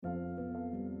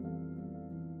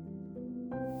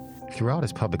Throughout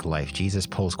his public life, Jesus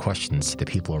posed questions to the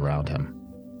people around him.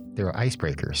 They were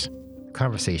icebreakers,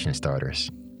 conversation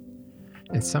starters.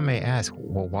 And some may ask,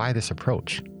 well, why this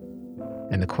approach?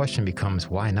 And the question becomes,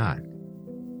 why not?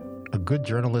 A good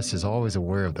journalist is always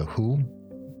aware of the who,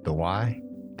 the why,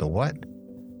 the what,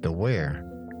 the where,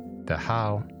 the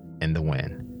how, and the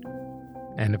when.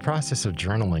 And the process of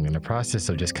journaling and the process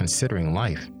of just considering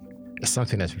life is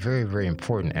something that's very, very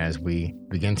important as we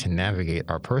begin to navigate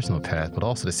our personal path, but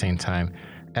also at the same time,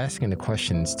 asking the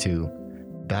questions to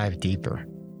dive deeper.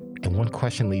 And one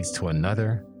question leads to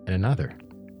another and another.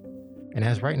 And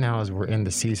as right now, as we're in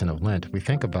the season of Lent, we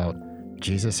think about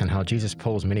Jesus and how Jesus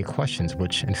posed many questions,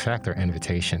 which in fact are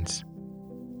invitations.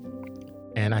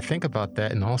 And I think about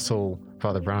that, and also,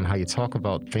 Father Brown, how you talk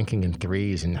about thinking in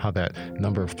threes and how that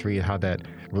number of three and how that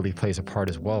really plays a part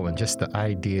as well. And just the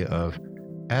idea of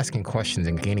asking questions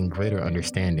and gaining greater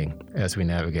understanding as we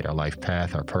navigate our life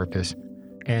path, our purpose,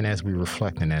 and as we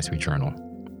reflect and as we journal.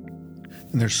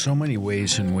 And there's so many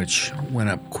ways in which when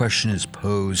a question is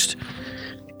posed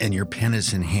and your pen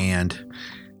is in hand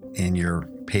and your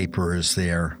paper is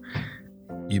there,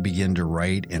 you begin to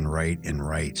write and write and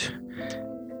write.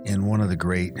 And one of the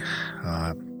great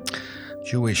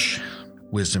Jewish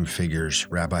wisdom figures,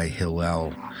 Rabbi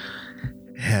Hillel,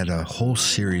 had a whole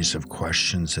series of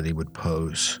questions that he would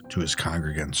pose to his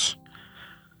congregants.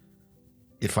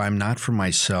 If I'm not for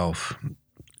myself,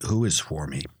 who is for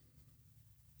me?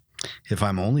 If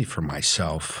I'm only for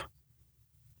myself,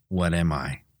 what am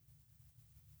I?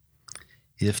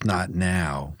 If not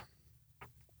now,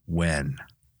 when?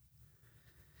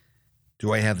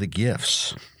 Do I have the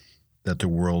gifts that the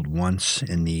world wants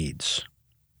and needs?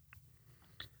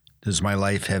 Does my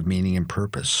life have meaning and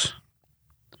purpose?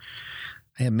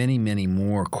 I have many, many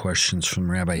more questions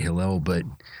from Rabbi Hillel, but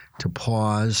to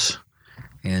pause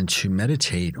and to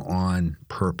meditate on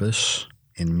purpose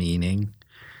and meaning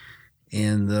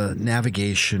and the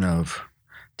navigation of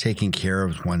taking care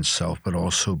of oneself, but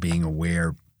also being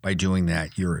aware by doing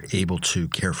that you're able to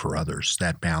care for others,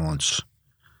 that balance.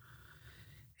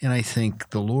 And I think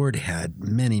the Lord had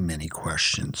many, many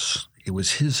questions. It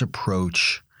was his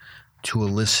approach to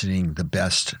eliciting the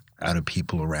best out of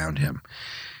people around him.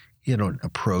 He had an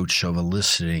approach of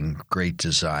eliciting great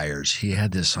desires. He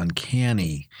had this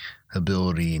uncanny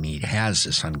ability, and he has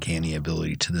this uncanny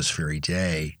ability to this very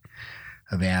day,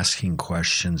 of asking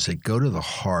questions that go to the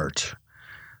heart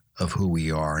of who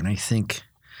we are. And I think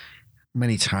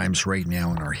many times right now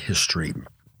in our history,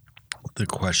 the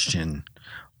question,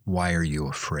 why are you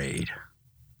afraid?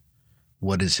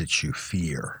 What is it you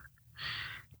fear?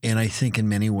 And I think in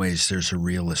many ways there's a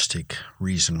realistic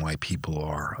reason why people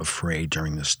are afraid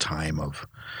during this time of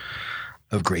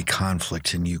great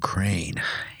conflict in Ukraine.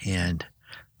 And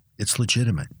it's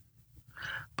legitimate.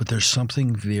 But there's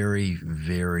something very,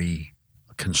 very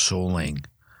consoling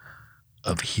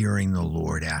of hearing the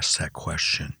Lord ask that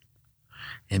question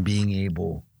and being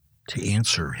able to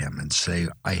answer him and say,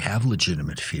 I have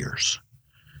legitimate fears.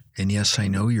 And yes, I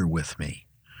know you're with me,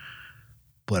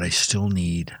 but I still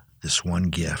need this one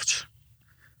gift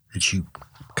that you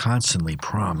constantly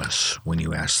promise when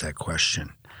you ask that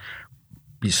question.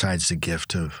 Besides the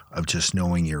gift of just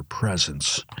knowing your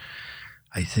presence,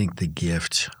 I think the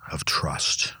gift of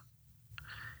trust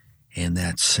and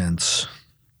that sense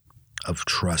of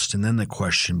trust. And then the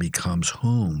question becomes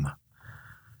whom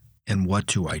and what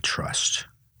do I trust?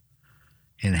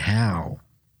 And how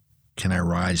can I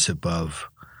rise above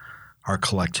our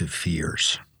collective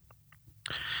fears?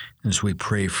 As we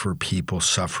pray for people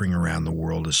suffering around the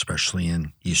world, especially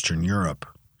in Eastern Europe,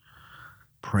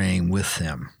 praying with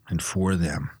them and for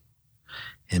them,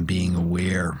 and being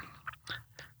aware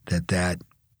that that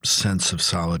sense of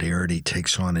solidarity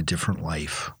takes on a different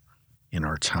life in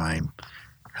our time,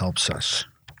 helps us.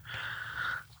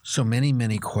 So many,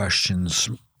 many questions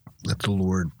that the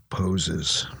Lord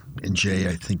poses. And Jay,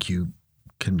 I think you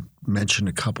can mention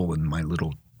a couple in my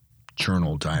little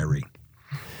journal diary.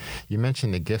 You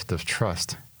mentioned the gift of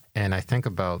trust. And I think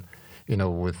about,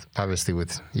 with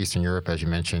Eastern Europe, as you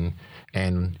mentioned,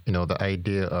 and, the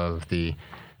idea of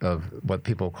what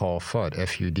people call FUD,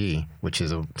 F-U-D, which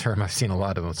is a term I've seen a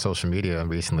lot of on social media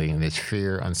recently, and it's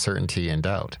fear, uncertainty, and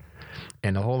doubt.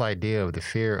 And the whole idea of the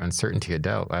fear, uncertainty, and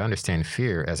doubt, I understand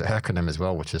fear as an acronym as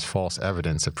well, which is false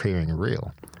evidence appearing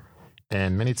real.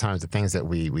 And many times the things that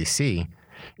we see,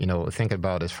 think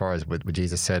about as far as what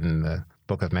Jesus said in the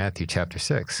book of Matthew chapter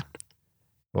 6.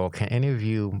 Well, can any of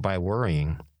you, by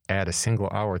worrying, add a single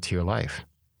hour to your life?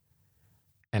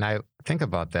 And I think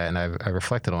about that, and I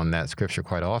reflected on that scripture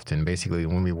quite often. Basically,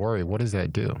 when we worry, what does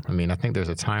that do? I mean, I think there's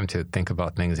a time to think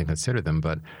about things and consider them,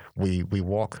 but we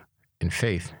walk in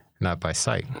faith, not by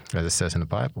sight, as it says in the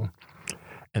Bible.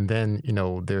 And then,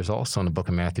 there's also in the book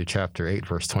of Matthew, chapter 8,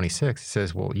 verse 26, it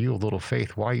says, well, you of little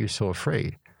faith, why are you so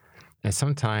afraid? And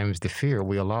sometimes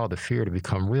we allow the fear to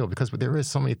become real because there is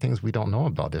so many things we don't know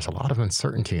about. There's a lot of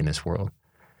uncertainty in this world.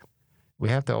 We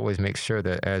have to always make sure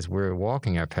that as we're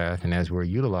walking our path and as we're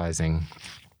utilizing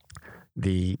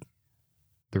the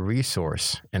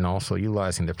resource and also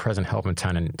utilizing the present help in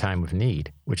time of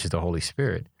need, which is the Holy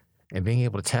Spirit, and being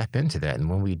able to tap into that. And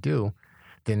when we do,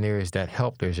 then there's that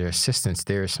help, there's your assistance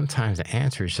there. Sometimes the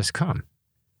answers just come.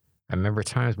 I remember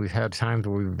we've had times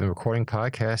where we've been recording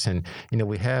podcasts and,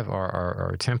 we have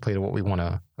our template of what we want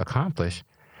to accomplish.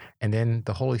 And then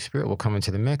the Holy Spirit will come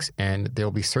into the mix and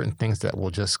there'll be certain things that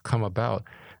will just come about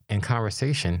in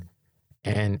conversation,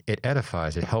 and it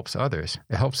edifies, it helps others.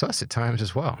 It helps us at times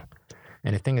as well.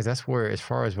 And the thing is, that's where, as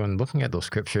far as when looking at those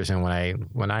scriptures and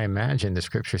when I imagine the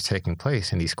scriptures taking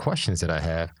place and these questions that I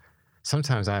have,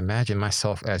 sometimes I imagine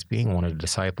myself as being one of the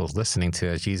disciples listening to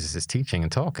as Jesus is teaching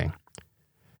and talking.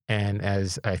 And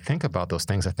as I think about those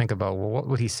things, I think about, well, what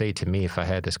would he say to me if I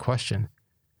had this question?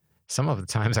 Some of the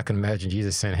times I can imagine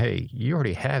Jesus saying, hey, you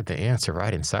already have the answer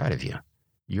right inside of you.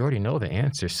 You already know the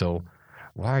answer, so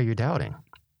why are you doubting?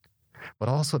 But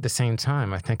also at the same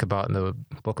time, I think about in the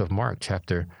book of Mark,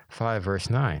 chapter 5, verse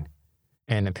 9,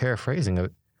 and in paraphrasing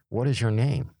it, what is your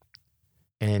name?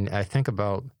 And I think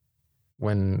about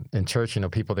when in church,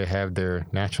 people, they have their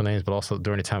natural names, but also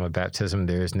during the time of baptism,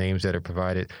 there's names that are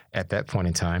provided at that point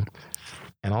in time.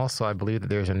 And also, I believe that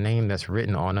there's a name that's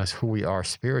written on us, who we are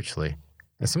spiritually.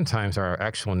 And sometimes our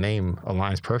actual name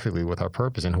aligns perfectly with our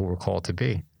purpose and who we're called to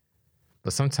be.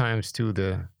 But sometimes, too,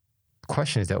 the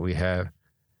questions that we have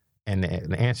and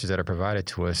the answers that are provided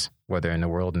to us, whether in the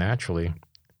world naturally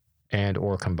and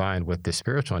or combined with the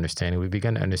spiritual understanding, we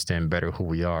begin to understand better who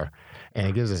we are. And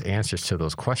it gives us answers to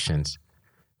those questions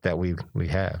that we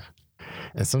have.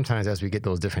 And sometimes as we get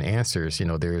those different answers,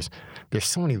 there's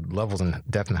so many levels and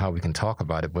depth in how we can talk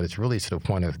about it, but it's really to the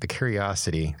point of the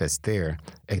curiosity that's there,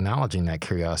 acknowledging that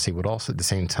curiosity, but also at the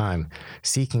same time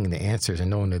seeking the answers and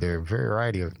knowing that there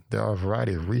are a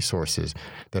variety of resources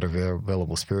that are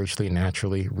available spiritually,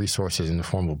 naturally, resources in the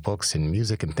form of books and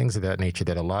music and things of that nature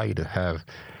that allow you to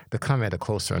come at a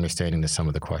closer understanding to some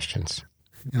of the questions.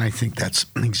 And I think that's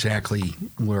exactly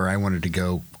where I wanted to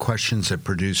go. Questions that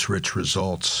produce rich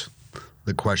results,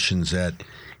 the questions that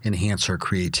enhance our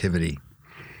creativity.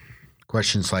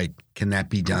 Questions like, can that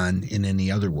be done in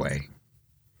any other way?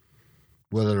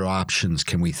 What other options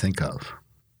can we think of?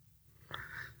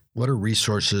 What are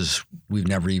resources we've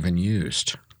never even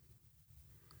used?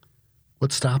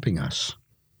 What's stopping us?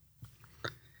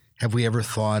 Have we ever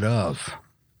thought of?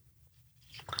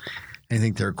 I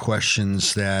think there are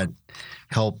questions that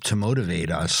help to motivate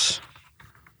us.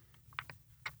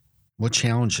 What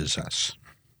challenges us?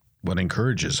 What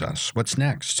encourages us? What's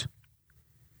next?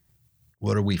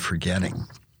 What are we forgetting?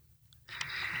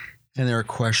 And there are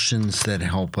questions that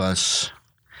help us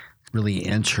really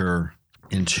enter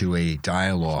into a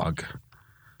dialogue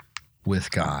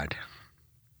with God.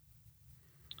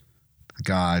 The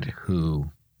God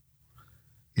who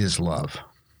is love.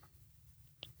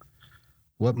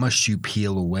 What must you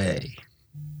peel away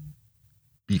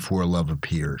before love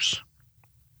appears?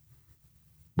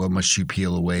 What must you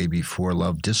peel away before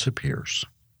love disappears?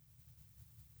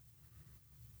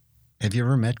 Have you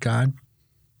ever met God?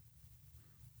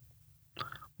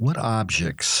 What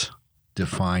objects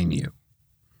define you?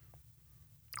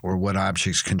 Or what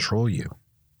objects control you?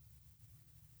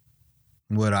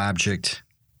 What object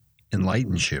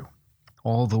enlightens you?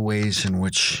 All the ways in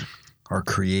which our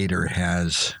Creator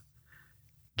has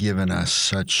given us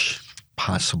such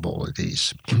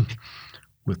possibilities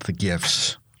with the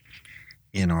gifts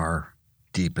in our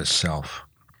deepest self.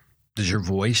 Does your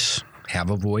voice have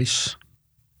a voice?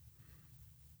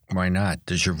 Why not?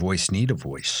 Does your voice need a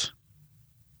voice?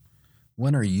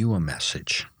 When are you a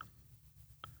message?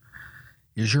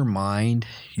 Is your mind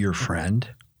your friend?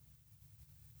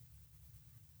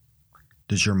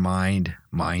 Does your mind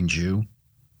you?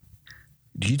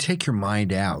 Do you take your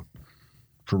mind out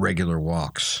for regular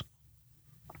walks?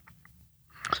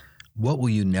 What will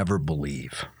you never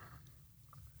believe?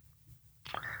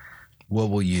 What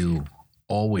will you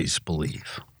always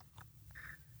believe?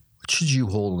 What should you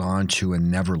hold on to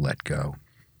and never let go?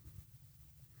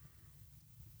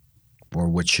 Or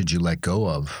what should you let go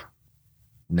of,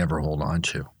 never hold on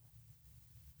to?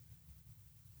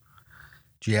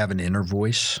 Do you have an inner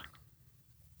voice?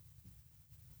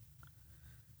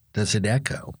 Does it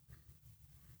echo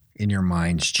in your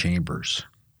mind's chambers?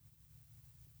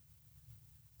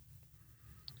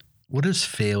 What has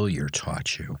failure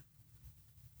taught you?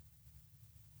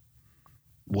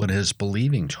 What has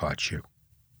believing taught you?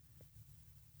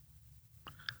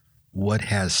 What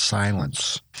has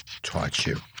silence taught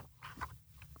you?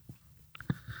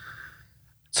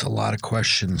 It's a lot of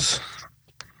questions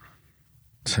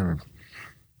to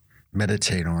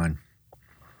meditate on.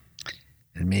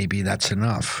 And maybe that's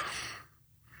enough,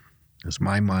 because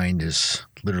my mind is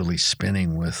literally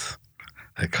spinning with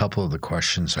a couple of the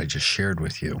questions I just shared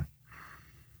with you.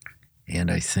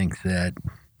 And I think that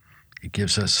it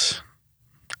gives us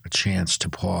a chance to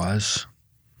pause,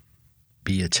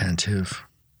 be attentive,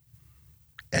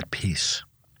 at peace.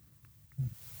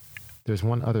 There's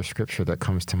one other scripture that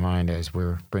comes to mind as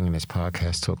we're bringing this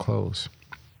podcast to a close.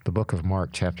 The book of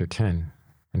Mark, chapter 10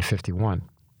 and 51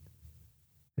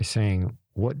 is saying,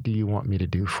 "What do you want me to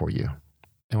do for you?"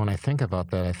 And when I think about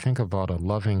that, I think about a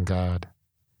loving God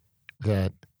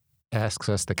that asks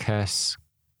us to cast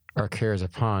our cares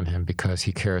upon him because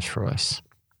he cares for us.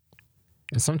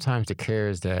 And sometimes the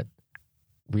cares that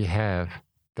we have,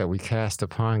 that we cast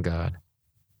upon God,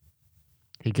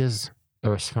 he gives a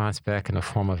response back in the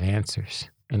form of answers,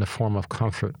 in the form of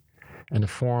comfort, in the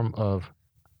form of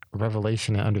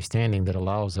revelation and understanding that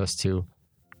allows us to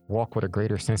walk with a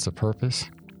greater sense of purpose,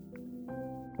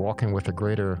 walking with a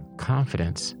greater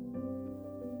confidence,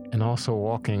 and also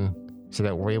walking so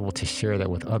that we're able to share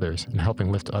that with others and helping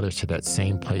lift others to that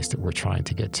same place that we're trying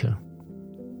to get to.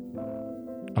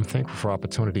 I'm thankful for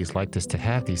opportunities like this to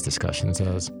have these discussions,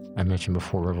 as I mentioned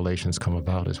before, revelations come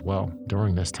about as well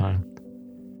during this time.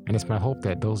 And it's my hope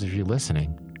that those of you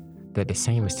listening, that the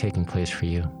same is taking place for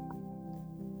you.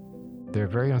 There are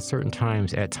very uncertain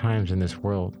times at times in this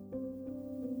world,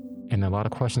 and a lot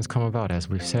of questions come about, as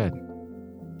we've said.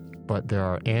 But there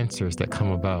are answers that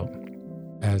come about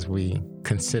as we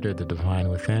consider the divine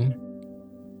within.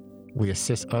 We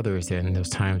assist others in those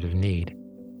times of need,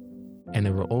 and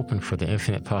then we're open for the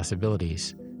infinite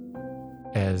possibilities,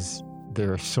 as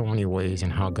there are so many ways in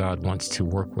how God wants to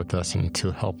work with us and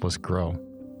to help us grow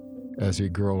as we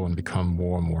grow and become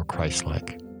more and more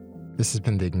Christ-like. This has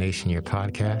been the Ignatian Year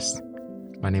Podcast.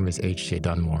 My name is H.J.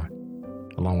 Dunmore,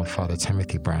 along with Father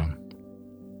Timothy Brown.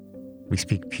 We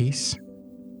speak peace,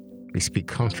 we speak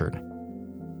comfort,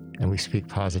 and we speak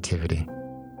positivity,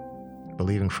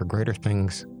 believing for greater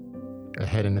things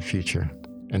ahead in the future.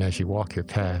 And as you walk your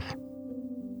path,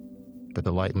 that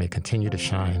the light may continue to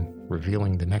shine,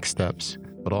 revealing the next steps,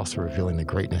 but also revealing the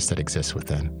greatness that exists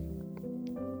within.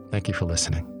 Thank you for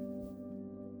listening.